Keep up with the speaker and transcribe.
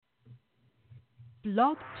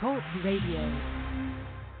Blog Talk Radio.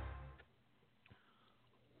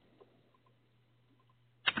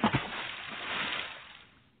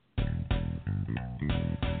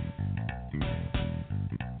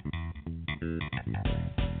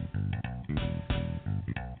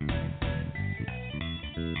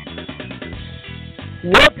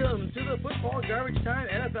 Welcome to the Football Garbage Time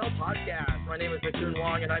NFL Podcast. My name is Kung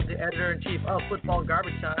Wong, and I'm the editor-in-chief of Football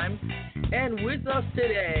Garbage Time. And with us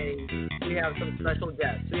today, we have some special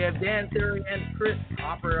guests. We have Thury and Kris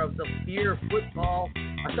Hopper of the Beer Fuel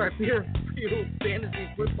Fantasy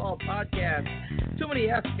Football Podcast. Too many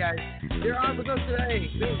F's, guys. They're on with us today.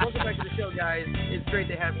 Welcome back to the show, guys. It's great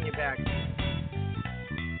to having you back.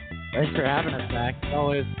 Thanks for having us back.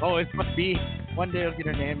 Always must be. One day we'll get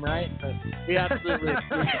her name right, but we absolutely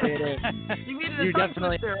appreciate it. You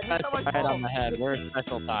definitely got it right on the head. We're a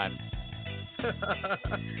special time.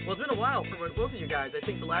 Well, it's been a while for both of you guys. I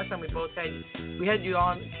think the last time we had you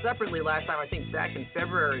on separately last time, I think back in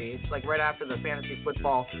February. It's like right after the fantasy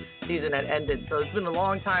football season had ended. So it's been a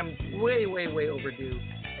long time, way overdue.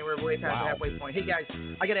 And we're way past the halfway point. Hey, guys,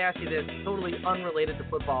 I got to ask you this, totally unrelated to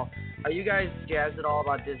football. Are you guys jazzed at all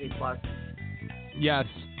about Disney Plus? Yes.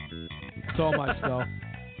 So much so.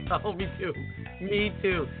 Oh, me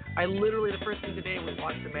too. I literally, the first thing today was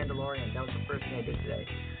watch The Mandalorian. That was the first thing I did today.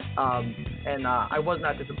 And I was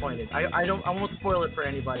not disappointed. I won't spoil it for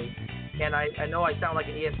anybody. And I know I sound like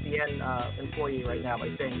an ESPN employee right now by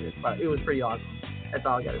saying this, but it was pretty awesome. That's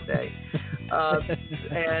all I got to say.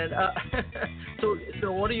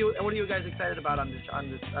 So what are you guys excited about on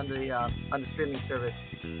the streaming service?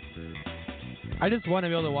 I just want to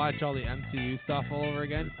be able to watch all the MCU stuff all over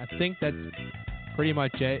again. I think that's pretty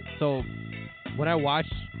much it. So when I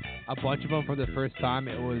watched a bunch of them for the first time,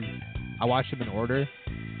 I watched them in order,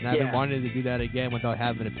 and I've been wanting to do that again without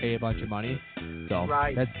having to pay a bunch of money. So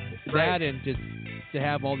that's that, and just to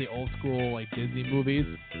have all the old school like Disney movies,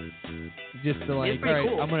 just to like, all right,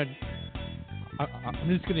 cool. I'm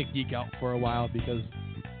just gonna geek out for a while because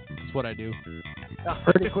it's what I do.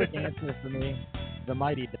 Pretty quick answer for me: The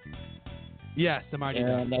Mighty Ducks. Yes, the Mighty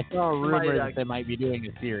Ducks. And I saw a rumor that they might be doing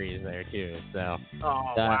a series there too, so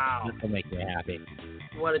that will make me happy.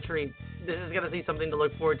 What a treat. This is going to be something to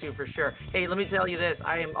look forward to for sure. Hey, let me tell you this.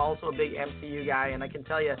 I am also a big MCU guy, and I can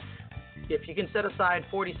tell you, if you can set aside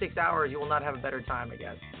 46 hours, you will not have a better time, I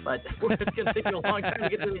guess. But it's going to take you a long time to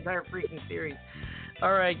get through the entire freaking series.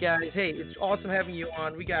 All right, guys. Hey, it's awesome having you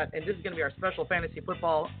on. And this is going to be our special fantasy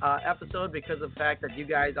football episode because of the fact that you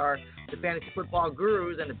guys are the fantasy football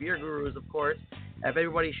gurus and the beer gurus, of course.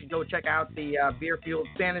 Everybody should go check out the Beer Fuel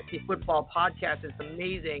Fantasy Football Podcast. It's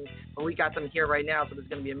amazing. But we got them here right now, so this is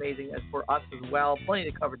going to be amazing for us as well.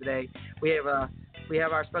 Plenty to cover today. We have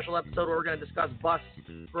our special episode where we're going to discuss busts,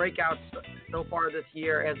 breakouts so far this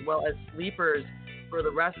year, as well as sleepers for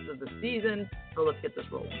the rest of the season. So let's get this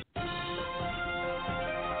rolling.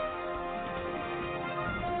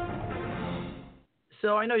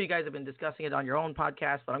 So I know you guys have been discussing it on your own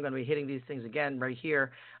podcast, but I'm going to be hitting these things again right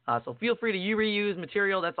here. So feel free to reuse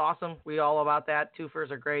material. That's awesome. We all about that. Twofers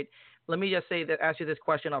are great. Let me just ask you this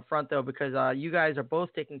question up front, though, because you guys are both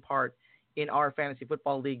taking part in our fantasy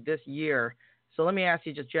football league this year. So let me ask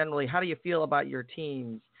you just generally, how do you feel about your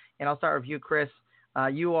teams? And I'll start with you, Kris.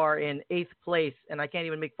 You are in 8th place, and I can't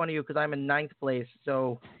even make fun of you because I'm in 9th place.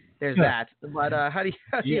 So there's that. But how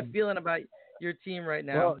are you feeling about your team right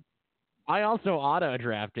now? Well, I also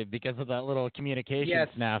auto-drafted because of that little communication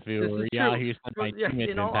snafu where Yahoo sent my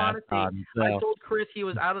teammates in all honesty, so. I told Kris he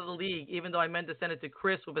was out of the league, even though I meant to send it to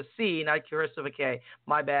Kris with a C, not Kris with a K.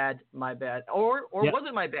 My bad. Or was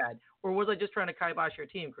it my bad? Or was I just trying to kibosh your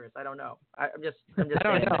team, Kris? I don't know. I'm just I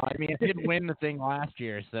don't know. I mean, it didn't win the thing last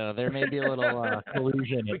year, so there may be a little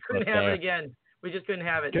collusion. We couldn't have it again. We just couldn't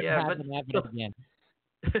have it. Happen again.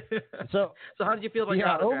 So how did you feel about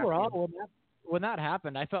your overall? When that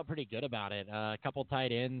happened, I felt pretty good about it. A couple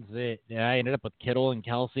tight ends. I ended up with Kittle and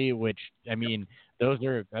Kelsey, which, I mean,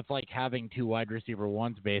 that's like having 2 wide receiver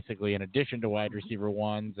ones, basically, in addition to wide receiver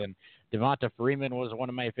ones. And Devonta Freeman was one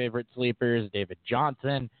of my favorite sleepers. David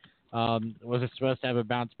Johnson was supposed to have a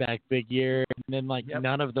bounce-back big year. And then,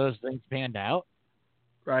 none of those things panned out.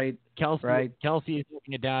 Right. Kelsey is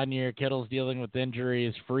having a down year. Kittle's dealing with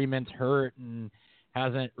injuries. Freeman's hurt and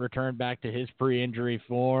hasn't returned back to his pre-injury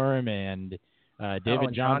form. And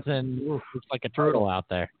David Johnson looks like a turtle out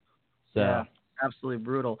there. So. Yeah, absolutely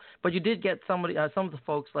brutal. But you did get some of the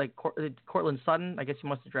folks like Cortland Sutton. I guess you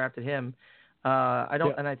must have drafted him.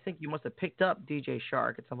 And I think you must have picked up DJ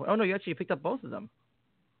Shark at some point. Oh no, you actually picked up both of them.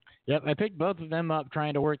 Yep, I picked both of them up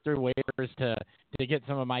trying to work through waivers to get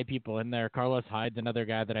some of my people in there. Carlos Hyde's another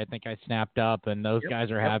guy that I think I snapped up, and those guys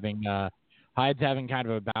are having Hyde's having kind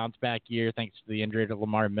of a bounce back year thanks to the injury to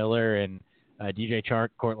Lamar Miller, and DJ Chark,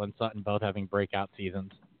 Cortland Sutton both having breakout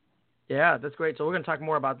seasons. Yeah, that's great. So we're going to talk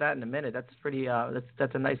more about that in a minute. That's pretty.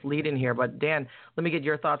 That's a nice lead in here. But Dan, let me get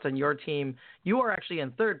your thoughts on your team. You are actually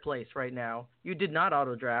in third place right now. You did not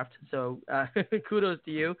auto draft, so kudos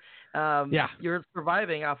to you. You're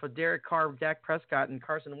surviving off of Derek Carr, Dak Prescott, and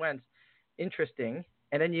Carson Wentz. Interesting.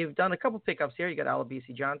 And then you've done a couple pickups here. You got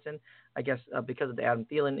Alabisi Johnson, I guess, because of the Adam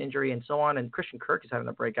Thielen injury and so on. And Christian Kirk is having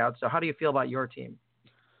a breakout. So how do you feel about your team?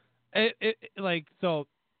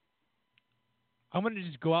 I'm going to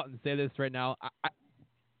just go out and say this right now.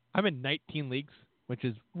 I'm in 19 leagues, which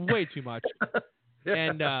is way too much.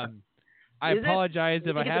 And I apologize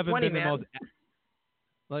if I haven't been the most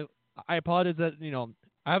I apologize that,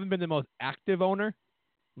 I haven't been the most active owner,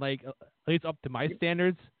 at least up to my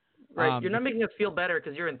standards. Right. You're not making us feel better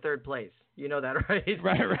because you're in third place. You know that, right?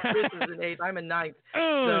 Right. Kris is in eighth. I'm in ninth.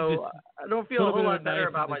 So I don't feel a whole lot better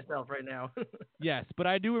about myself right now. Yes, but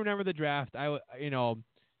I do remember the draft. I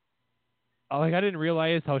didn't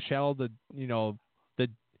realize how shallow the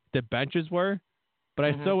benches were, but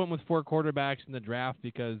I still went with 4 quarterbacks in the draft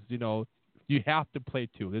because you have to play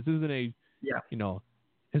 2. This isn't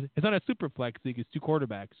it's not a super flex league. It's 2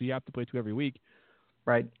 quarterbacks, so you have to play 2 every week.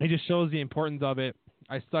 Right. It just shows the importance of it.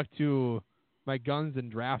 I stuck to my guns in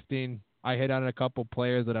drafting. I hit on a couple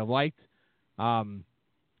players that I liked.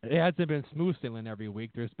 It hasn't been smooth sailing every week.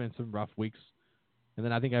 There's been some rough weeks, and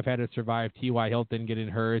then I think I've had to survive T.Y. Hilton getting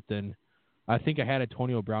hurt, and I think I had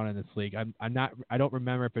Antonio Brown in this league. I don't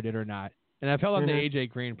remember if I did or not. And I've held on to AJ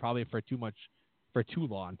Green probably for too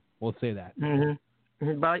long. We'll say that.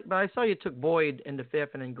 But I saw you took Boyd in the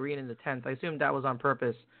 5th and then Green in the 10th. I assumed that was on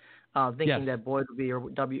purpose, thinking that Boyd would be your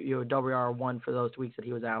WR1 for those weeks that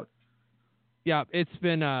he was out. Yeah, it's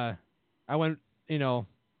been. I went,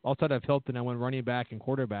 outside of Hilton, I went running back and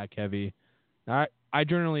quarterback heavy. I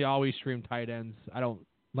generally always stream tight ends. I don't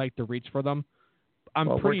like to reach for them.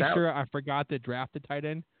 I'm pretty sure I forgot to draft a tight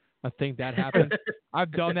end. I think that happened.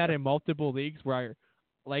 I've done that in multiple leagues where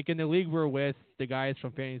in the league we're with the guys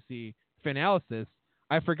from Fantasy Finalysis,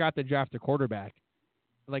 I forgot to draft a quarterback.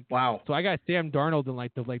 Wow. So I got Sam Darnold in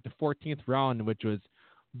the 14th round, which was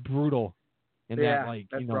brutal in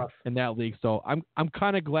in that league. So I'm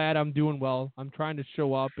kind of glad I'm doing well. I'm trying to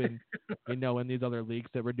show up in in these other leagues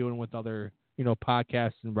that we're doing with other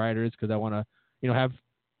podcasts and writers because I want to have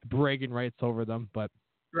bragging rights over them, but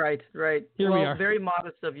right. Here we are. Very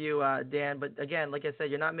modest of you, Dan. But again, like I said,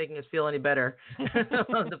 you're not making us feel any better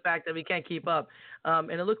of the fact that we can't keep up. And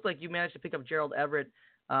it looks like you managed to pick up Gerald Everett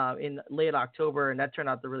in late October, and that turned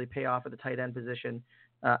out to really pay off at the tight end position.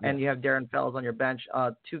 And you have Darren Fells on your bench,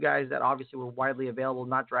 2 guys that obviously were widely available,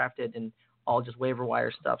 not drafted, and all just waiver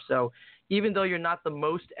wire stuff. So even though you're not the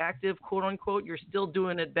most active, quote unquote, you're still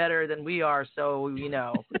doing it better than we are. So,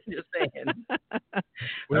 just saying.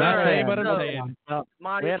 We're not saying, but I'm saying.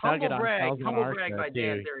 Humble brag by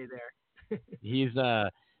Dan Thury there. He's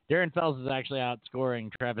Darren Fells is actually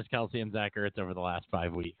outscoring Travis Kelce and Zach Ertz over the last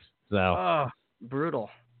 5 weeks. So brutal.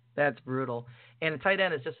 That's brutal. And the tight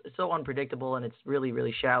end is just so unpredictable, and it's really,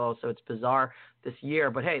 really shallow. So it's bizarre this year.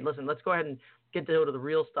 But hey, listen, let's go ahead and get to the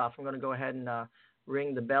real stuff. I'm going to go ahead and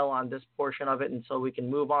ring the bell on this portion of it, and so we can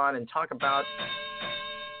move on and talk about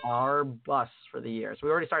our busts for the year. So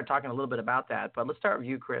we already started talking a little bit about that, but let's start with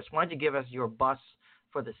you, Kris. Why don't you give us your busts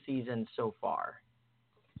for the season so far?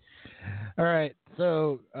 All right.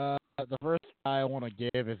 So the first I want to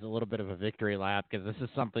give is a little bit of a victory lap because this is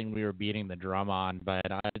something we were beating the drum on, but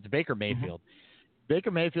it's Baker Mayfield.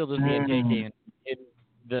 Baker Mayfield is being taken in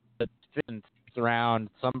the 5th and 6th round,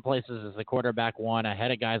 some places as the quarterback 1,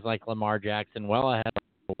 ahead of guys like Lamar Jackson, well ahead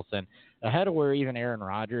of Wilson, ahead of where even Aaron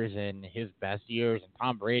Rodgers in his best years and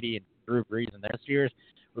Tom Brady and Drew Brees in their best years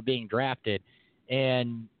were being drafted.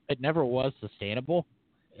 And it never was sustainable.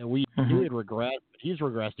 And we knew he'd regress, but he's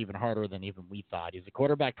regressed even harder than even we thought. He's a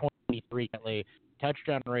quarterback 23 currently.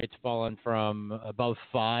 Touchdown rates fallen from above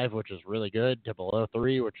 5, which is really good, to below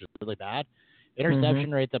 3, which is really bad.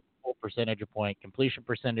 Interception rates up a full percentage point. Completion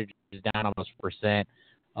percentage is down almost 1%.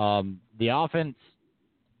 The offense,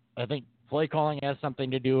 I think play calling has something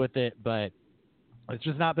to do with it, but it's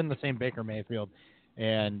just not been the same Baker Mayfield.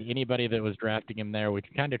 And anybody that was drafting him there, we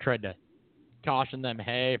kind of tried to caution them,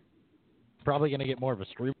 hey, probably going to get more of a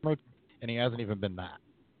streamer, and he hasn't even been that.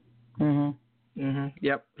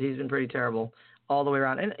 Yep, he's been pretty terrible all the way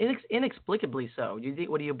around, and inexplicably so. Do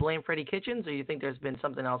you blame Freddie Kitchens, or do you think there's been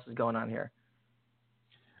something else that's going on here?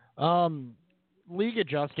 League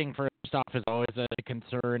adjusting first off is always a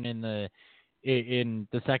concern in the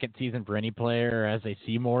second season for any player, as they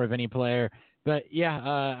see more of any player. But yeah,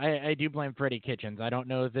 I do blame Freddie Kitchens. I don't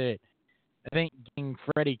know that I think getting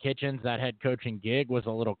Freddie Kitchens that head coaching gig was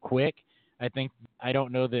a little quick. I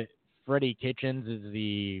don't know that Freddie Kitchens is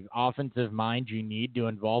the offensive mind you need to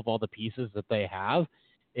involve all the pieces that they have.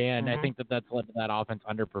 And I think that's led to that offense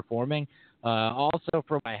underperforming. Also,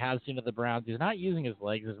 from what I have seen of the Browns, he's not using his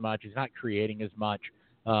legs as much. He's not creating as much.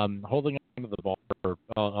 Holding on to the ball for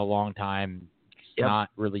a long time, not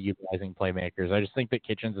really utilizing playmakers. I just think that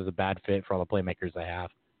Kitchens is a bad fit for all the playmakers they have.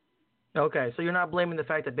 Okay, so you're not blaming the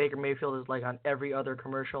fact that Baker Mayfield is like on every other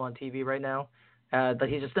commercial on TV right now? That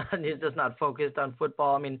he's just not focused on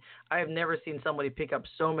football. I mean, I have never seen somebody pick up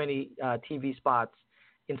so many TV spots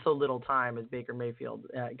in so little time as Baker Mayfield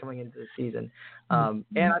coming into the season. And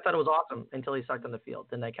I thought it was awesome until he sucked on the field.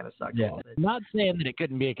 Then that kind of sucked a little bit. I'm not saying that it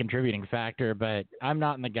couldn't be a contributing factor, but I'm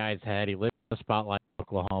not in the guy's head. He lives in the spotlight of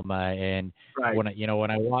Oklahoma, and when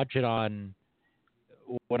I watch it from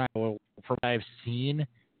what I've seen,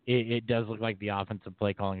 it does look like the offensive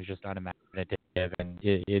play calling is just unimaginative, and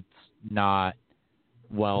it's not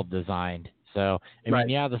well designed. So I mean,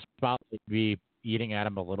 the spotlight would be eating at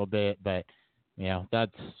him a little bit, but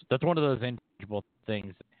that's one of those intangible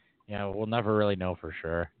things. We'll never really know for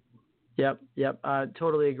sure. Yep.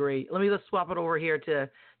 Totally agree. Let's swap it over here to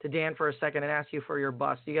Dan for a second and ask you for your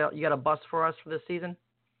bust. You got a bust for us for this season?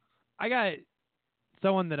 I got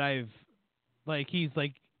someone that he's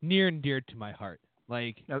near and dear to my heart.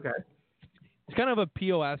 Okay. He's kind of a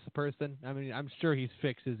POS person. I mean, I'm sure he's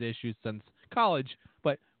fixed his issues since college,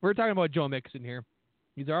 but we're talking about Joe Mixon here.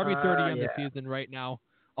 He's RB30 on the season right now.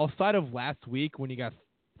 Outside of last week when he got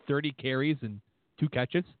 30 carries and 2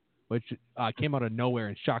 catches, which came out of nowhere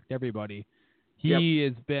and shocked everybody,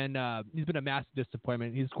 he's been a massive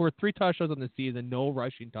disappointment. He's scored 3 touchdowns on the season, no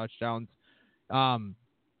rushing touchdowns.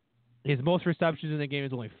 His most receptions in the game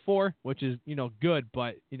is only 4, which is good,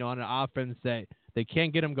 but on an offense that they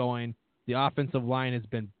can't get him going. The offensive line has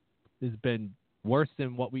been worse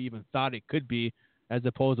than what we even thought it could be, as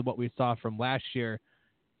opposed to what we saw from last year.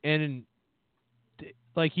 And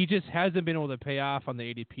he just hasn't been able to pay off on the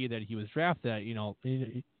ADP that he was drafted at.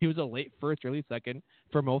 He was a late first, early second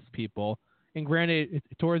for most people. And granted,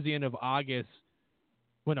 towards the end of August,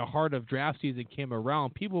 when the heart of draft season came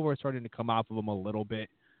around, people were starting to come off of him a little bit,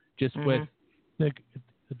 just with the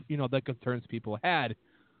concerns people had.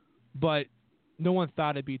 But no one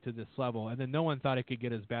thought it'd be to this level, and then no one thought it could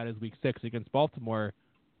get as bad as Week 6 against Baltimore.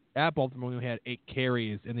 At Baltimore, we had 8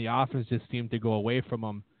 carries, and the offense just seemed to go away from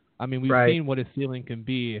him. I mean, we've seen what his ceiling can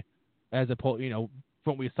be, as opposed, from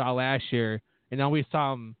what we saw last year, and now we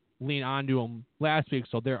saw him lean onto him last week.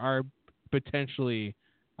 So there are potentially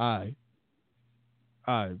better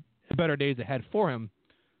days ahead for him.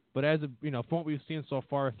 But as from what we've seen so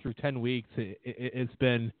far through 10 weeks, it's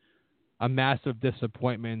been a massive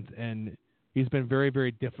disappointment, and he's been very,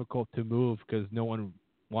 very difficult to move because no one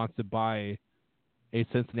wants to buy a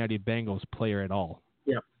Cincinnati Bengals player at all.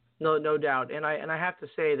 Yeah, no doubt. And I have to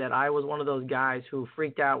say that I was one of those guys who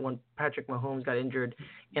freaked out when Patrick Mahomes got injured,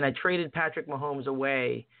 and I traded Patrick Mahomes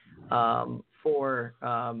away for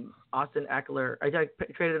Austin Eckler. I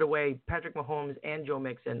traded away Patrick Mahomes and Joe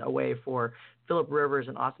Mixon away for Phillip Rivers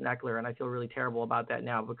and Austin Eckler, and I feel really terrible about that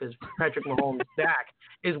now because Patrick Mahomes' back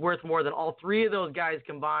is worth more than all 3 of those guys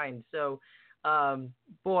combined. So,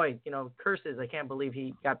 curses. I can't believe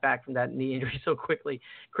he got back from that knee injury so quickly.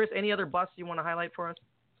 Kris, any other busts you want to highlight for us?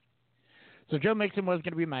 So Joe Mixon was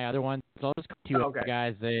going to be my other one. So I'll just go to 2 other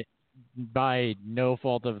guys that, by no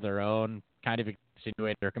fault of their own, kind of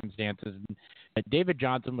extenuated circumstances. David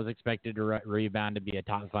Johnson was expected to rebound to be a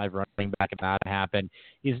top 5 running back, and that happened.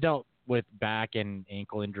 He's dealt with back and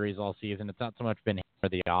ankle injuries all season. It's not so much been him for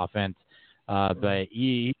the offense, but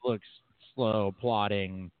he looks slow,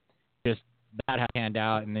 plodding, just that hand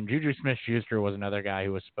out. And then Juju Smith-Schuster was another guy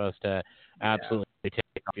who was supposed to absolutely take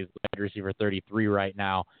off. He's wide receiver 33 right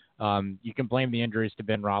now. You can blame the injuries to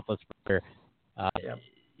Ben Roethlisberger.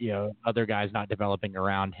 Other guys not developing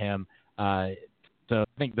around him. So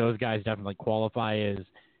I think those guys definitely qualify as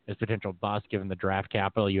potential busts given the draft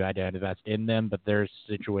capital you had to invest in them, but their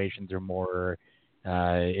situations are more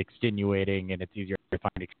extenuating, and it's easier to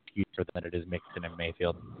find an excuse for them than it is Mixon and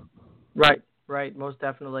Mayfield. Right, most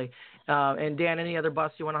definitely. And Dan, any other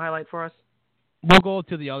busts you want to highlight for us? We'll go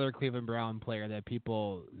to the other Cleveland Brown player that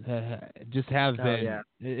people just have been.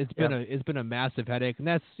 It's been a massive headache, and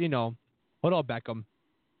that's Odell Beckham.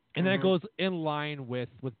 And then it goes in line with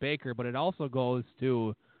Baker, but it also goes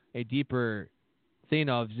to a deeper thing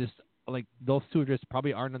of just like those two just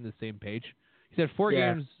probably aren't on the same page. He's had 4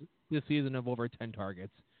 games this season of over 10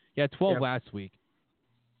 targets. He had 12 last week,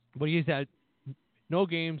 but he's had no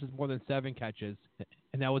games with more than 7 catches,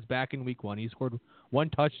 and that was back in week 1. He scored 1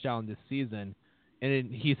 touchdown this season.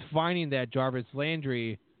 and he's finding that Jarvis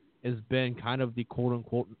Landry has been kind of the quote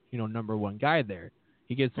unquote, number one guy there.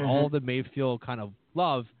 He gets all the Mayfield kind of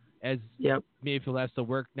love as Mayfield has to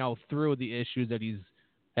work now through the issues that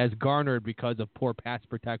has garnered because of poor pass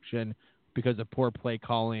protection, because of poor play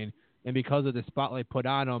calling, and because of the spotlight put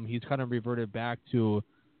on him. He's kind of reverted back to,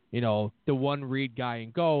 the one read guy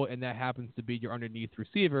and go, and that happens to be your underneath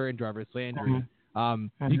receiver in Jarvis Landry.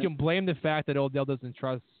 You can blame the fact that Odell doesn't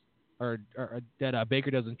trust, or that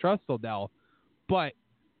Baker doesn't trust Odell, but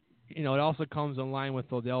it also comes in line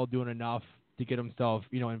with Odell doing enough to get himself,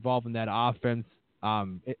 involved in that offense.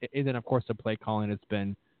 And then of course the play calling has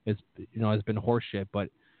been horseshit. But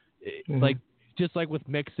just like with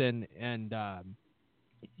Mixon, and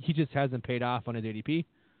he just hasn't paid off on his ADP,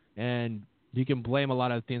 and you can blame a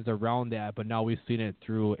lot of things around that. But now we've seen it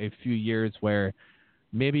through a few years where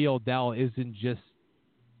maybe Odell isn't just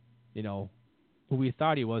who we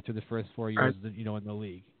thought he was through the first 4 years in the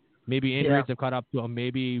league. Maybe injuries have caught up to him.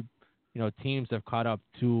 Maybe teams have caught up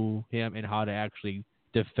to him and how to actually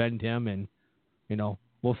defend him, and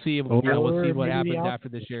we'll see. We'll see what happens after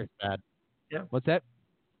this year. Bad. Yeah. What's that?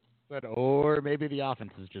 Or maybe the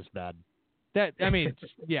offense is just bad.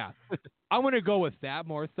 Yeah. I'm going to go with that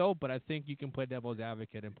more so, but I think you can play devil's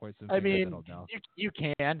advocate and point some fingers at Odell. You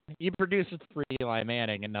can. He produces for Eli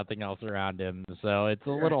Manning and nothing else around him, so it's a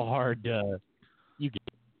little hard to.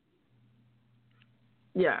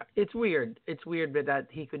 Yeah, it's weird. It's weird that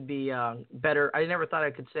he could be better. I never thought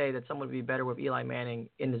I could say that someone would be better with Eli Manning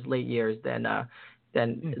in his late years than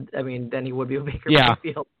he would be with Baker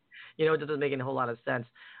Mayfield. It doesn't make a whole lot of sense.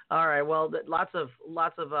 All right, well, lots of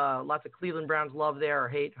Cleveland Browns love there, or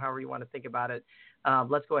hate, however you want to think about it.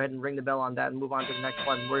 Let's go ahead and ring the bell on that and move on to the next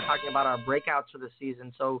one. We're talking about our breakouts for the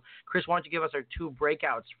season. So, Kris, why don't you give us our 2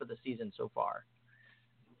 breakouts for the season so far?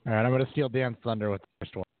 All right, I'm going to steal Dan's thunder with the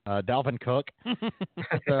first one. Dalvin Cook.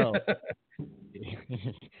 So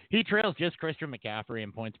he trails just Christian McCaffrey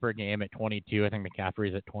in points per game at 22. I think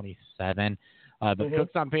McCaffrey's at 27. But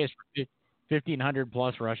Cook's on pace for 1,500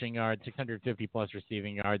 plus rushing yards, 650 plus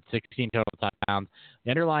receiving yards, 16 total touchdowns.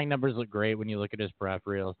 The underlying numbers look great when you look at his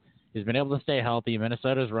peripherals. He's been able to stay healthy.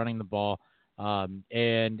 Minnesota's running the ball.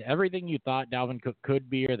 And everything you thought Dalvin Cook could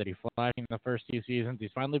be, or that he flashed in the first 2 seasons,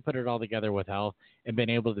 he's finally put it all together with health and been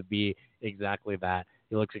able to be exactly that.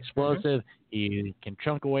 He looks explosive. He can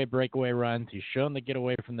chunk away breakaway runs. He's shown the get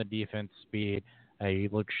away from the defense speed. He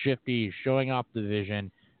looks shifty. He's showing off the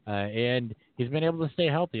vision. And he's been able to stay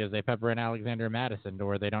healthy as they pepper in Alexander Madison to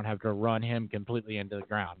where they don't have to run him completely into the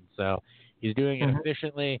ground. So he's doing it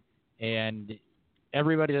efficiently, and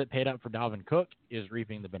everybody that paid up for Dalvin Cook is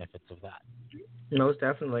reaping the benefits of that. Most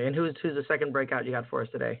definitely. And who's the second breakout you got for us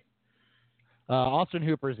today? Austin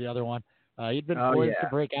Hooper's the other one. He'd been poised to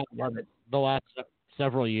break out the last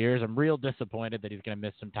several years. I'm real disappointed that he's going to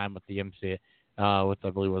miss some time with the with I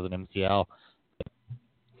believe was an MCL.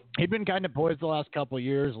 He'd been kind of poised the last couple of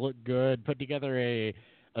years, looked good, put together a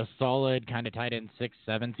solid kind of tight end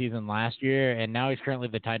 6-7 season last year, and now he's currently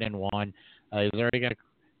the tight end 1. He's already got a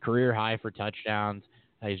career high for touchdowns.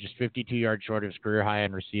 He's just 52 yards short of his career high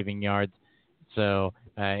in receiving yards. So,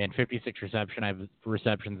 and 56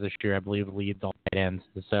 receptions this year, I believe, leads all tight ends.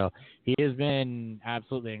 So he has been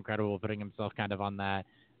absolutely incredible, putting himself kind of on that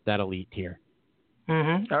elite tier.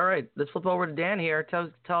 All right, let's flip over to Dan here.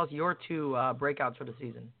 Tell us your 2 breakouts for the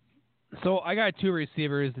season. So I got 2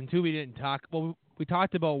 receivers, and 2 we didn't talk. Well, we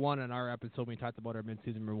talked about one in our episode. We talked about our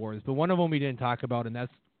midseason rewards, but one of them we didn't talk about, and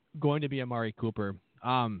that's going to be Amari Cooper.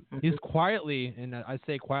 He's quietly, and I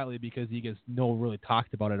say quietly because he gets no really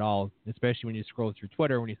talked about at all, especially when you scroll through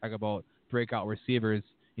Twitter, when you talk about breakout receivers,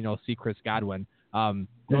 see Chris Godwin. No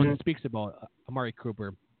one speaks about Amari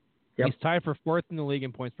Cooper. Yep. He's tied for 4th in the league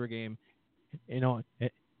in points per game, in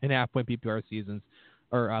half-point PPR seasons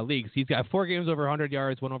or leagues. He's got 4 games over 100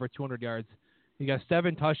 yards, 1 over 200 yards. He got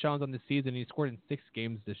 7 touchdowns on the season. He scored in 6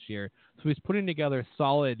 games this year. So he's putting together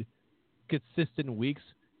solid, consistent weeks.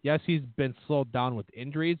 Yes, he's been slowed down with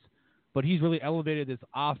injuries, but he's really elevated this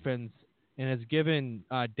offense and has given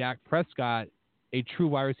Dak Prescott a true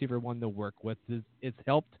wide receiver 1 to work with. It's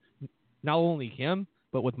helped not only him,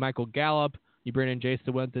 but with Michael Gallup, you bring in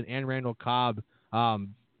Jason Winston and Randall Cobb.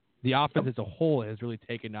 The offense as a whole has really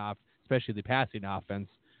taken off, especially the passing offense.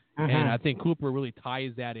 And I think Cooper really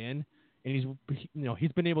ties that in, and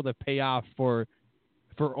he's been able to pay off for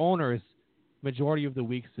owners majority of the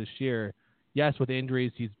weeks this year. Yes, with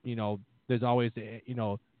injuries, there's always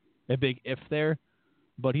a big if there,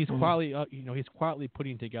 but he's quietly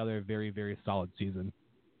putting together a very, very solid season.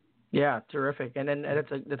 Yeah, terrific, and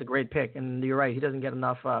that's a great pick. And you're right, he doesn't get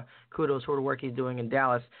enough kudos for the work he's doing in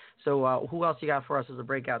Dallas. So who else you got for us as a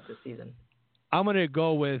breakout this season? I'm gonna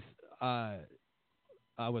go with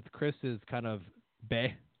Chris's kind of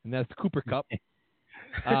bay, and that's Cooper Kupp.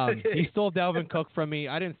 He stole Dalvin Cook from me.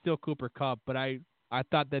 I didn't steal Cooper Kupp, but I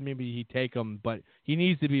thought that maybe he'd take him, but he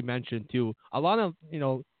needs to be mentioned too. Along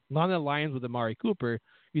the lines with Amari Cooper,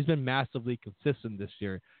 he's been massively consistent this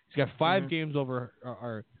year. He's got 5 games over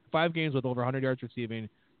or 5 games with over 100 yards receiving,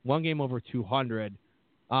 1 game over 200.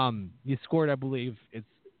 He scored, I believe, it's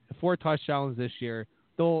 4 touchdowns this year.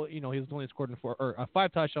 Though he's only scored in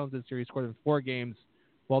 5 touchdowns this year. He scored in 4 games.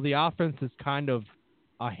 While the offense has kind of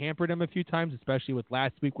hampered him a few times, especially with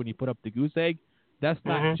last week when he put up the goose egg. That's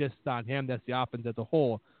not just on him. That's the offense as a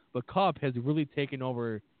whole. But Kupp has really taken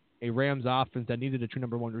over a Rams offense that needed a true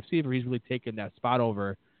number 1 receiver. He's really taken that spot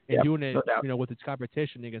over and doing it, with its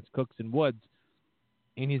competition against Cooks and Woods.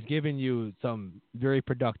 And he's given you some very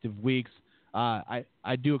productive weeks. I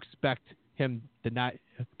do expect him to not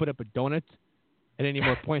put up a donut at any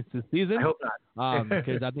more points this season. I hope not.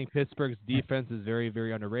 Because I think Pittsburgh's defense is very,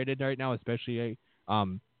 very underrated right now, especially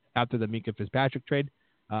after the Minkah Fitzpatrick trade.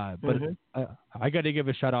 But I got to give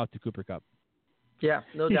a shout out to Cooper Kupp. Yeah,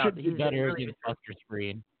 no doubt. He's better against Buster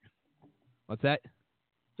Screen. What's that?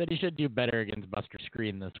 Said he should do better against Buster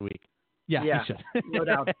Screen this week. Yeah, he should. No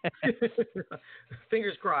doubt.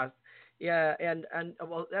 Fingers crossed. Yeah, and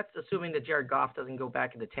well, that's assuming that Jared Goff doesn't go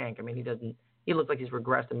back in the tank. I mean, he doesn't. He looks like he's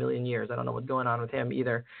regressed a million years. I don't know what's going on with him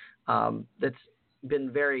either. That's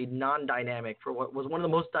been very non-dynamic for what was one of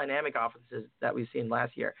the most dynamic offenses that we've seen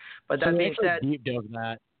last year. But that being said, deep dove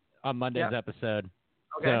that on Monday's episode.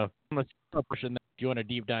 Okay. So let's pushing that. If you want to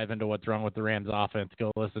deep dive into what's wrong with the Rams offense,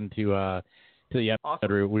 go listen to the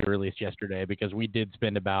episode we released yesterday, because we did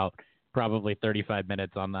spend about probably 35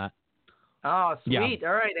 minutes on that. Oh, sweet. Yeah.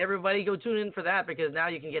 All right, everybody go tune in for that, because now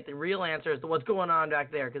you can get the real answers to what's going on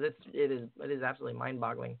back there, because it is absolutely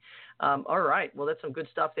mind-boggling. All right, well, that's some good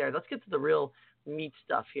stuff there. Let's get to the real meat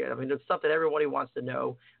stuff here. I mean, the stuff that everybody wants to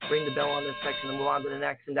know. Ring the bell on this section and move on to the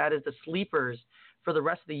next, and that is the sleepers for the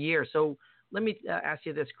rest of the year. So let me ask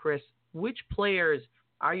you this, Kris. Which players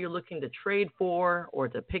are you looking to trade for or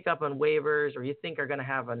to pick up on waivers, or you think are going to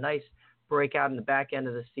have a nice breakout in the back end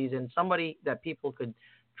of the season? Somebody that people could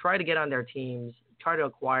try to get on their teams, try to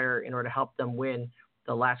acquire in order to help them win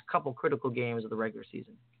the last couple critical games of the regular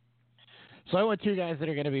season. So I went 2 guys that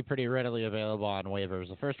are going to be pretty readily available on waivers.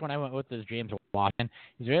 The first one I went with is James Watson.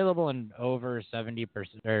 He's available in over 70%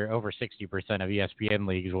 or over 60% of ESPN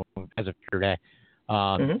leagues as of today.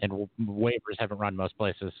 And waivers haven't run most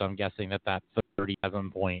places, so I'm guessing that 37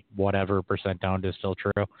 point whatever percent owned is still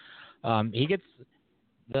true. He gets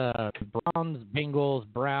the Browns, Bengals,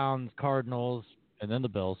 Browns, Cardinals, and then the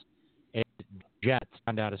Bills. And Jets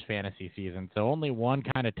found out his fantasy season, so only one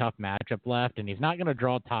kind of tough matchup left, and he's not going to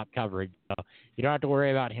draw top coverage. So you don't have to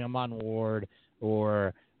worry about him on Ward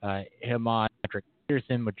or him on Patrick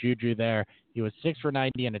Peterson with Juju there. He was 6 for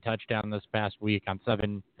 90 and a touchdown this past week on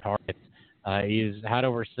 7 targets. He's had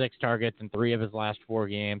over 6 targets in 3 of his last 4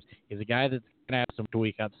 games. He's a guy that's going to have some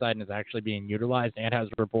weak upside and is actually being utilized, and has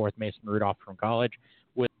a rapport with Mason Rudolph from college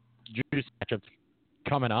with Juju's matchups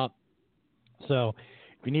coming up. So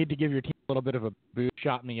if you need to give your team a little bit of a boot,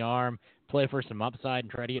 shot in the arm, play for some upside,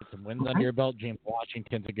 and try to get some wins under your belt, James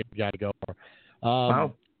Washington's a good guy to go for.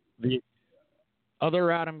 The other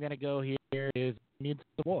route I'm going to go here is need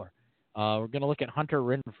some more. We're going to look at Hunter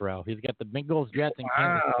Renfrow. He's got the Bengals, Jets, and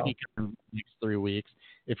Kansas City coming the next 3 weeks.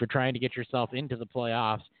 If you're trying to get yourself into the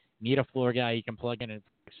playoffs, need a floor guy you can plug in,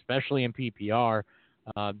 especially in PPR.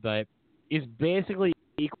 But he's basically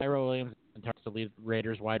equal to Tyrell Williams in terms of lead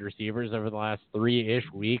Raiders wide receivers over the last 3-ish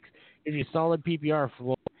weeks. If you solid PPR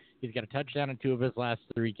floor, he's got a touchdown in 2 of his last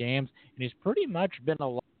 3 games, and he's pretty much been a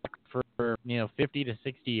lock for 50 to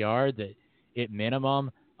 60 yards at minimum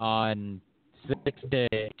on 6 to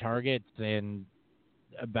 8 targets and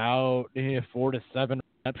about 4 to 7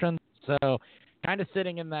 receptions. So kind of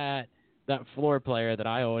sitting in that floor player that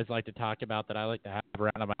I always like to talk about, that I like to have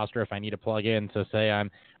around my roster if I need to plug in. So say I'm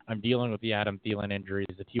dealing with the Adam Thielen injuries,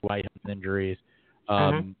 the T.Y. Hilton injuries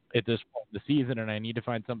at this point in the season, and I need to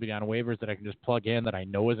find somebody on waivers that I can just plug in that I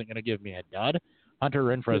know isn't going to give me a dud. Hunter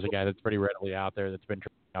Renfrow is a guy that's pretty readily out there that's been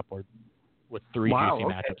trending upward with 3 juicy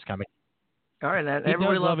matchups coming. All right, and he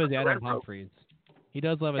everybody does love his Renfrow. Adam Humphries. He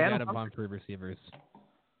does love his Adam Humphrey receivers.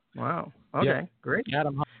 Wow. Okay, great.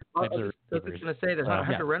 Adam I was just going to say that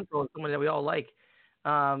Hunter Renfrow is someone that we all like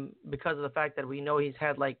because of the fact that we know he's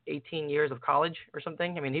had like 18 years of college or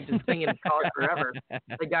something. I mean, he's been singing in college forever.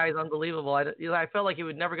 The guy is unbelievable. I felt like he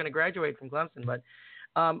was never going to graduate from Clemson. But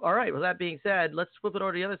all right, with that being said, let's flip it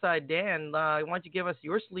over to the other side. Dan, why don't you give us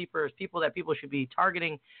your sleepers, people that people should be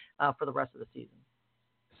targeting for the rest of the season?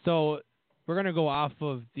 So we're gonna go off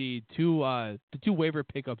of the two waiver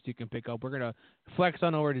pickups you can pick up. We're gonna flex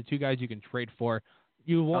on over to two guys you can trade for.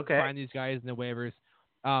 You won't find these guys in the waivers.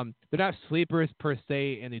 They're not sleepers per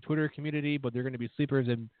se in the Twitter community, but they're going to be sleepers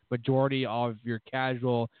in majority of your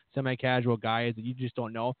casual, semi-casual guys that you just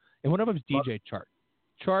don't know. And one of them is DJ Chark.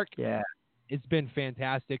 Chark, it's been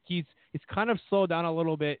fantastic. He's kind of slowed down a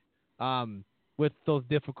little bit with those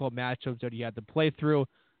difficult matchups that he had to play through.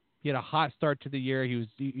 He had a hot start to the year.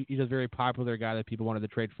 He's a very popular guy that people wanted to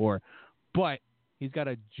trade for, but he's got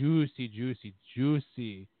a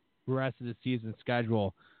juicy rest of the season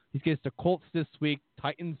schedule. He gets the Colts this week,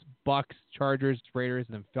 Titans, Bucks, Chargers, Raiders,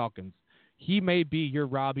 and then Falcons. He may be your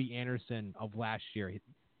Robbie Anderson of last year.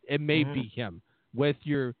 It may be him. With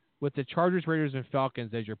the Chargers, Raiders, and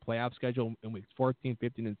Falcons as your playoff schedule in weeks 14,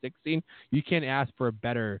 15, and 16, you can't ask for a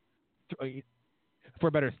better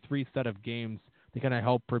three set of games to kind of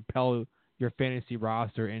help propel your fantasy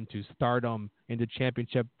roster into stardom, into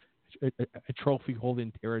championship, a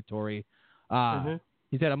trophy-holding territory.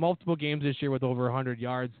 He's had multiple games this year with over 100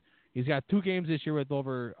 yards. He's got 2 games this year with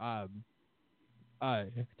over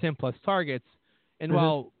 10-plus targets. And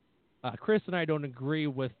while Kris and I don't agree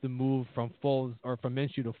with the move from Foles or from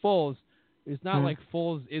Minshew to Foles, it's not like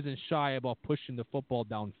Foles isn't shy about pushing the football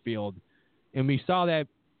downfield. And we saw that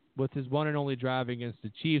with his one and only drive against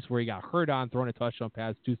the Chiefs where he got hurt on throwing a touchdown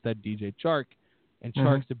pass to said DJ Chark. And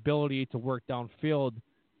Chark's ability to work downfield,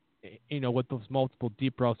 with those multiple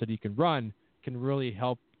deep routes that he can run, can really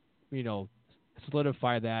help,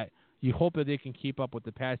 solidify that. You hope that they can keep up with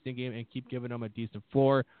the passing game and keep giving them a decent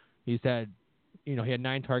floor. He had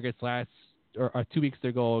 9 targets 2 weeks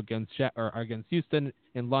ago against Houston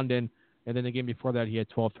in London, and then the game before that he had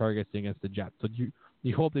 12 targets against the Jets. So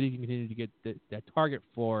you hope that he can continue to get that target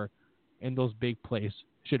floor, and those big plays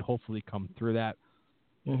should hopefully come through that.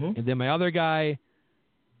 And then my other guy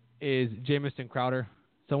is Jamison Crowder,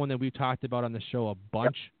 someone that we've talked about on the show a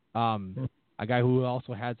bunch. A guy who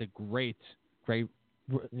also has a great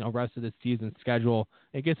rest of the season schedule.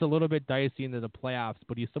 It gets a little bit dicey into the playoffs,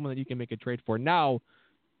 but he's someone that you can make a trade for now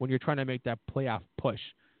when you're trying to make that playoff push.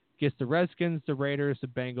 Gets the Redskins, the Raiders, the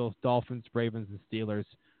Bengals, Dolphins, Ravens, and Steelers.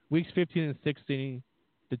 Weeks 15 and 16,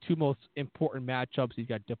 the 2 most important matchups. He's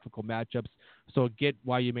got difficult matchups, so get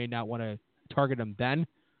why you may not want to target him then.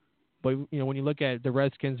 But, when you look at the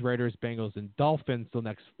Redskins, Raiders, Bengals, and Dolphins, the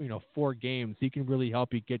next, 4 games, he can really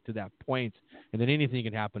help you get to that point, and then anything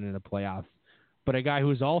can happen in the playoffs. But a guy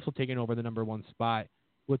who's also taken over the number 1 spot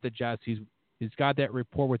with the Jets, he's got that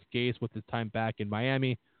rapport with Gase with his time back in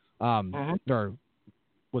Miami, or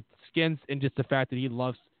with Skins, and just the fact that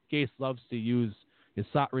Gase loves to use his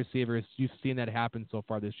slot receivers. You've seen that happen so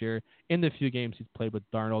far this year in the few games he's played with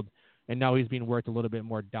Darnold, and now he's being worked a little bit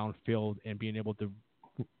more downfield and being able to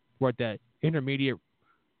work that intermediate,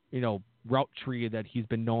 route tree that he's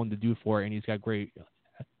been known to do for, and he's got great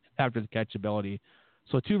after the catch ability.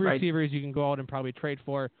 So 2 receivers you can go out and probably trade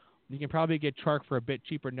for. You can probably get Chark for a bit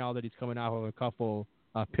cheaper now that he's coming out of a couple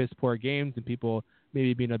piss poor games and people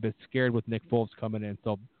maybe being a bit scared with Nick Foles coming in.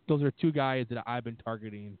 So those are 2 guys that I've been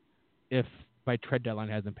targeting if my trade deadline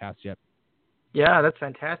hasn't passed yet. Yeah, that's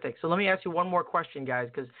fantastic. So let me ask you one more question, guys,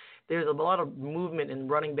 because there's a lot of movement in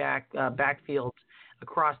running backfields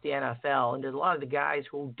across the NFL, and there's a lot of the guys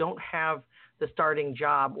who don't have the starting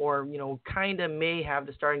job or, kind of may have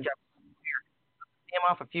the starting job. Name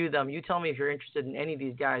off a few of them. You tell me if you're interested in any of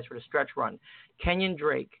these guys for the stretch run. Kenyon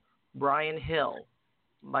Drake, Brian Hill,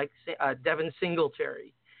 Devin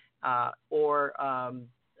Singletary, or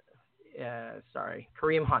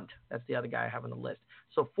Kareem Hunt. That's the other guy I have on the list.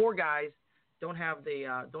 So 4 guys don't have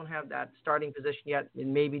that starting position yet.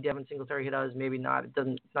 And maybe Devin Singletary does, maybe not.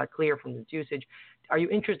 It's not clear from its usage. Are you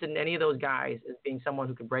interested in any of those guys as being someone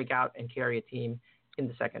who could break out and carry a team in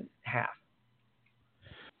the second half?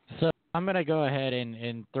 So I'm going to go ahead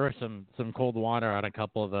and throw some cold water on a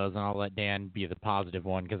couple of those, and I'll let Dan be the positive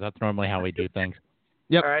one because that's normally how we do things.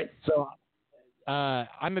 Yep. All right. So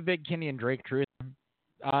I'm a big Kenyon Drake truther.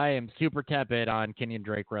 I am super tepid on Kenyon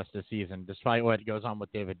Drake rest of the season, despite what goes on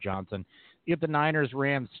with David Johnson. You have the Niners,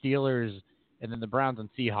 Rams, Steelers, and then the Browns and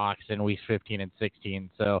Seahawks in weeks 15 and 16.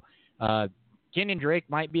 So Kenyon Drake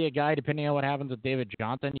might be a guy, depending on what happens with David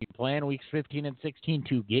Johnson, you play in weeks 15 and 16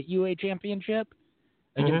 to get you a championship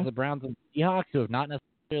against the Browns and Seahawks, who have not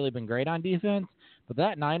necessarily been great on defense. But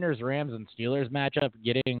that Niners, Rams, and Steelers matchup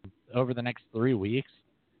getting over the next 3 weeks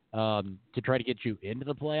to try to get you into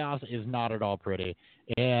the playoffs is not at all pretty.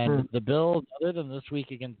 And the Bills, other than this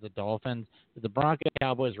week against the Dolphins, the Broncos,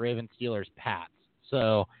 Cowboys, Ravens, Steelers, Pats.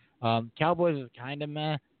 So Cowboys is kind of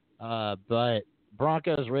meh, but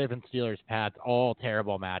Broncos, Ravens, Steelers, Pats, all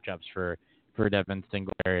terrible matchups for for Devin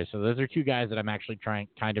Singletary. So those are two guys that I'm actually trying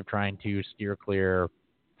to steer clear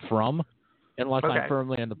from, unless I'm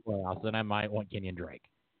firmly in the playoffs. Then I might want Kenyon Drake.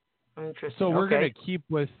 Interesting. So we're gonna keep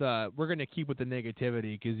with the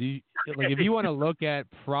negativity because if you want to look at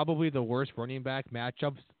probably the worst running back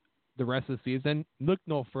matchups the rest of the season, look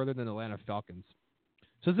no further than the Atlanta Falcons.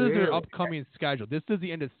 So this is their upcoming schedule. This is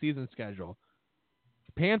the end of season schedule.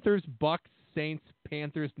 Panthers, Bucks, Saints,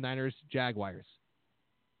 Panthers, Niners, Jaguars.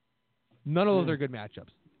 None of those are good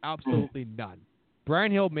matchups. Absolutely none.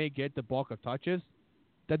 Brian Hill may get the bulk of touches.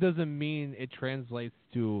 That doesn't mean it translates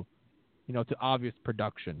to, to obvious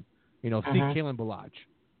production. See Kalen Balaj.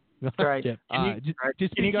 Right.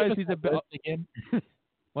 Just because he's a bit. Again?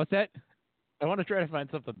 What's that? I want to try to find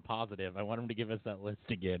something positive. I want him to give us that list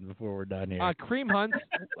again before we're done here. Kareem Hunt.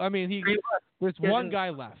 I mean, there's one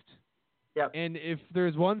guy left. Yep. And if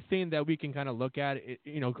there's one thing that we can kind of look at,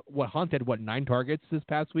 what Hunt had 9 targets this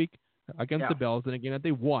past week against the Bills, and again that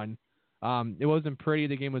they won. It wasn't pretty.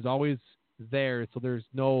 The game was always there, so there's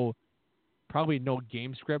probably no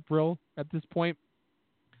game script real at this point.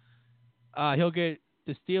 He'll get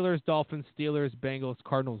the Steelers, Dolphins, Steelers, Bengals,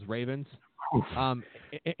 Cardinals, Ravens. And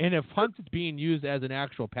if Hunt is being used as an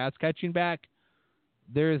actual pass catching back,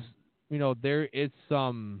 there is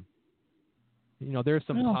some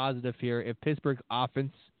positive here. If Pittsburgh's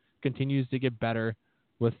offense continues to get better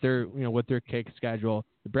with their kick schedule,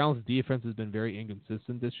 the Browns' defense has been very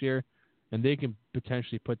inconsistent this year, and they can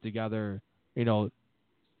potentially put together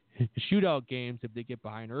shootout games if they get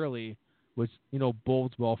behind early, which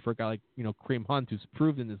bodes well for a guy like Kareem Hunt, who's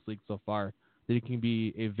proved in this league so far that he can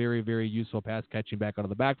be a very, very useful pass catching back out of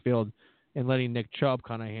the backfield, and letting Nick Chubb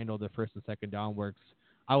kind of handle the first and second down works.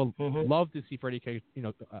 I would love to see Freddie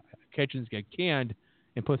Kitchens get canned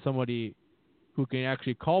and put somebody who can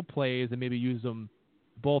actually call plays and maybe use them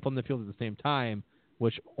both on the field at the same time,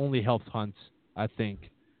 which only helps Hunt, I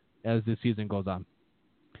think, as the season goes on.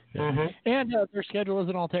 And their schedule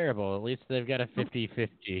isn't all terrible. At least they've got a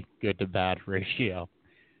 50-50 good to bad ratio.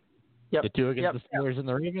 Yep. The two against the Steelers and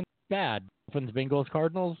the Ravens, bad. Dolphins, Bengals,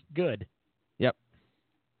 Cardinals, good. Yep.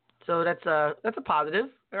 So that's a positive.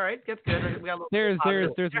 All right, that's good. We got there's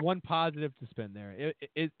one positive to spin there.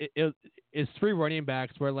 It's 3 running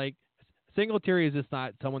backs where Singletary is just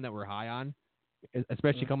not someone that we're high on,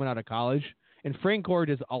 especially coming out of college. And Frank Gore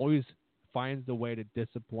just always finds the way to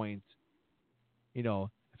disappoint,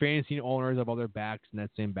 fantasy owners of other backs in that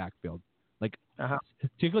same backfield.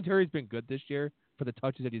 Singletary's been good this year for the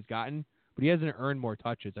touches that he's gotten, but he hasn't earned more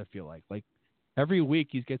touches, I feel like. Every week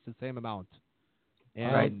he gets the same amount.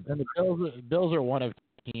 And the Bills are one of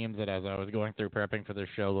teams that, as I was going through prepping for this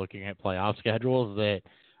show, looking at playoff schedules, that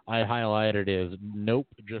I highlighted as nope,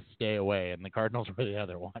 just stay away. And the Cardinals were the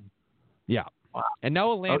other one. Yeah. Wow. And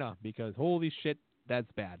now Atlanta, because holy shit, that's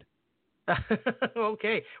bad.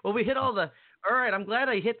 Okay. Well, we hit all the. All right. I'm glad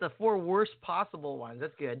I hit the 4 worst possible ones.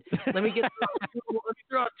 That's good. Let me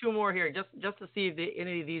throw out 2 more here, just to see if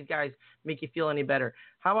any of these guys make you feel any better.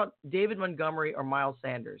 How about David Montgomery or Miles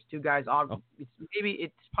Sanders? 2 guys. Maybe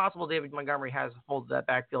it's possible David Montgomery holds that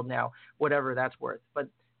backfield now, whatever that's worth. But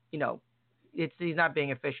he's not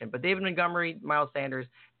being efficient. But David Montgomery, Miles Sanders,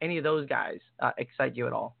 any of those guys excite you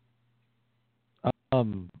at all?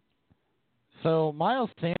 So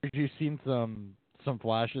Miles Sanders, you've seen some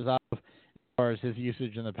flashes out of as far as his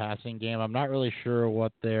usage in the passing game. I'm not really sure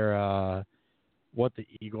what the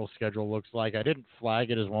Eagles schedule looks like. I didn't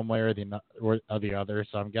flag it as one way or the other,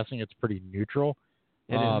 so I'm guessing it's pretty neutral.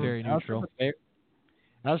 It is very neutral.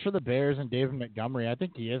 As for the Bears and David Montgomery, I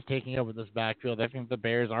think he is taking over this backfield. I think the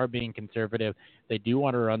Bears are being conservative. They do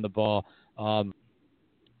want to run the ball.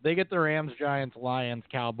 They get the Rams, Giants, Lions,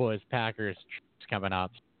 Cowboys, Packers coming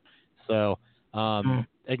up. So,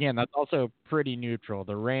 again, that's also pretty neutral.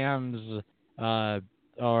 The Rams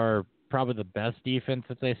are probably the best defense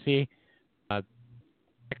that they see.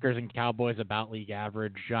 Packers and Cowboys about league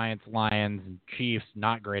average. Giants, Lions, and Chiefs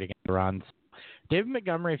not great against the runs. David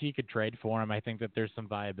Montgomery, if you could trade for him, I think that there's some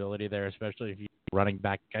viability there, especially if you running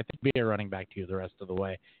back. I think be a running back too the rest of the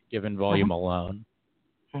way, given volume alone.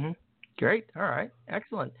 Great. All right.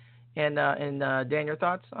 Excellent. And Dan, your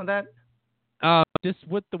thoughts on that? Just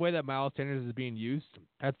with the way that Miles Sanders is being used,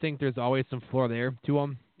 I think there's always some floor there to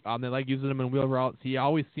him. They like using him in wheel routes. He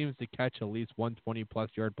always seems to catch at least 120-plus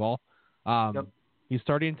yard ball. He's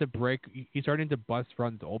starting to break. He's starting to bust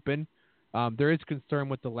runs open. There is concern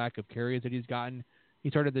with the lack of carries that he's gotten. He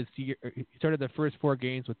started the first 4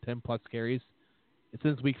 games with 10-plus carries.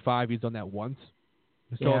 Since week 5, he's done that once.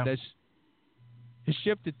 So that's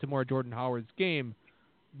shifted to more Jordan Howard's game.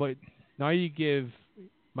 But now you give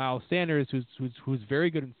Miles Sanders, who's very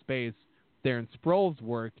good in space, Darren Sproles'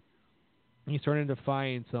 work, he's starting to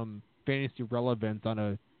find some fantasy relevance on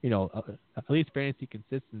at least fantasy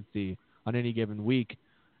consistency on any given week.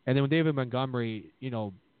 And then with David Montgomery,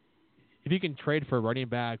 if you can trade for a running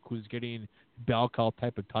back who's getting bell cow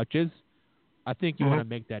type of touches, I think you want to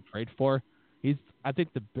make that trade for. I think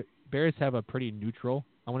the Bears have a pretty neutral,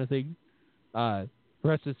 I want to say,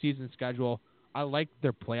 rest of the season schedule. I like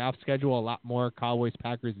their playoff schedule a lot more, Cowboys,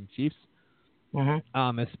 Packers, and Chiefs.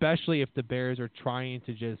 Especially if the Bears are trying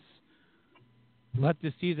to just let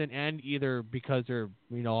the season end either because they're,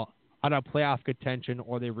 out of playoff contention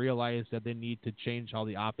or they realize that they need to change how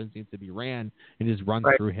the offense needs to be ran and just run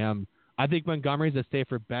through him. I think Montgomery's a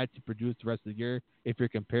safer bet to produce the rest of the year if you're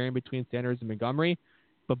comparing between Sanders and Montgomery.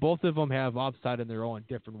 But both of them have upside in their own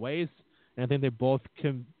different ways. And I think they both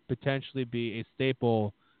can potentially be a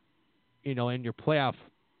staple, in your playoff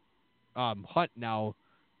hunt now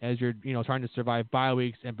as you're, trying to survive bye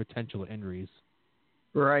weeks and potential injuries.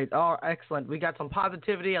 Right. Oh, excellent. We got some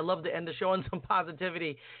positivity. I love to end the show on some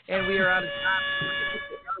positivity. And we are out of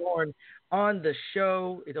time on the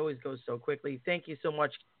show. It always goes so quickly. Thank you so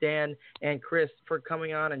much, Dan and Kris, for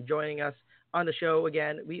coming on and joining us on the show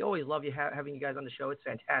again. We always love having you guys on the show. It's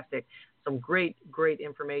fantastic. Some great, great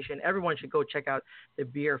information. Everyone should go check out the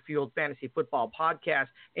Beer Fueled Fantasy Football Podcast.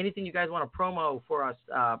 Anything you guys want to promo for us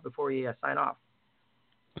before we sign off?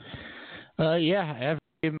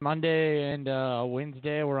 Every Monday and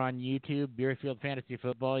Wednesday we're on YouTube, Beer Fueled Fantasy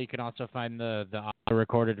Football. You can also find the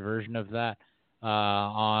auto-recorded version of that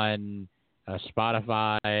on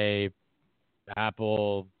Spotify,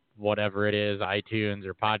 Apple, whatever it is, iTunes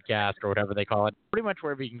or podcast or whatever they call it, pretty much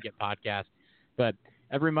wherever you can get podcasts. But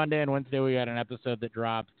every Monday and Wednesday we got an episode that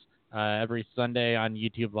drops. Every Sunday on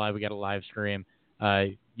YouTube Live we got a live stream.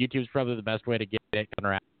 YouTube's probably the best way to get it,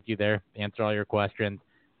 interact with you there, answer all your questions.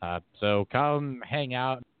 So come hang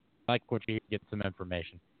out, like what you get some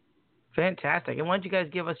information. Fantastic. And why don't you guys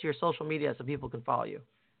give us your social media so people can follow you?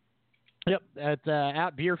 Yep, it's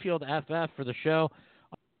at BeerfieldFF for the show.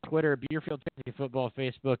 Twitter, Beerfield Fantasy Football,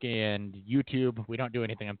 Facebook, and YouTube. We don't do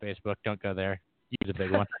anything on Facebook. Don't go there. Use a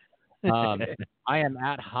big one. I am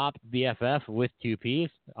at HopBFF with 2 P's.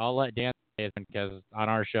 I'll let Dan say it because on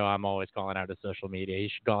our show I'm always calling out his social media. He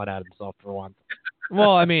should call it out himself for once.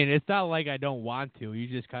 Well, I mean, it's not like I don't want to. You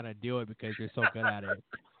just kind of do it because you're so good at it.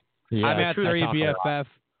 Yeah, I'm at Thury BFF.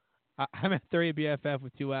 I'm at Thury BFF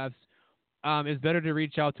with 2 F's. It's better to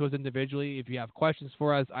reach out to us individually if you have questions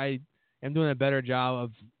for us. I am doing a better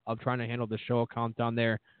job of trying to handle the show account down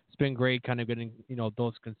there. It's been great kind of getting,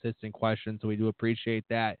 those consistent questions. So we do appreciate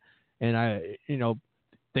that. And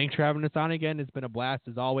thanks for having us on again. It's been a blast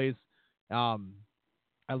as always. I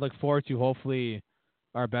look forward to hopefully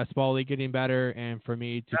our best ball league getting better and for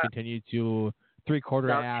me to continue to 3/4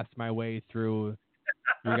 ass my way through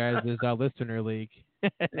you guys' listener league.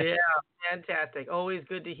 Yeah, fantastic. Always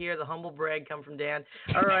good to hear the humble brag come from Dan.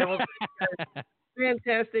 All right, well,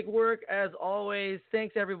 fantastic work as always.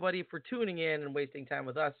 Thanks everybody for tuning in and wasting time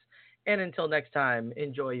with us. And until next time,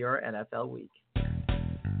 enjoy your NFL week.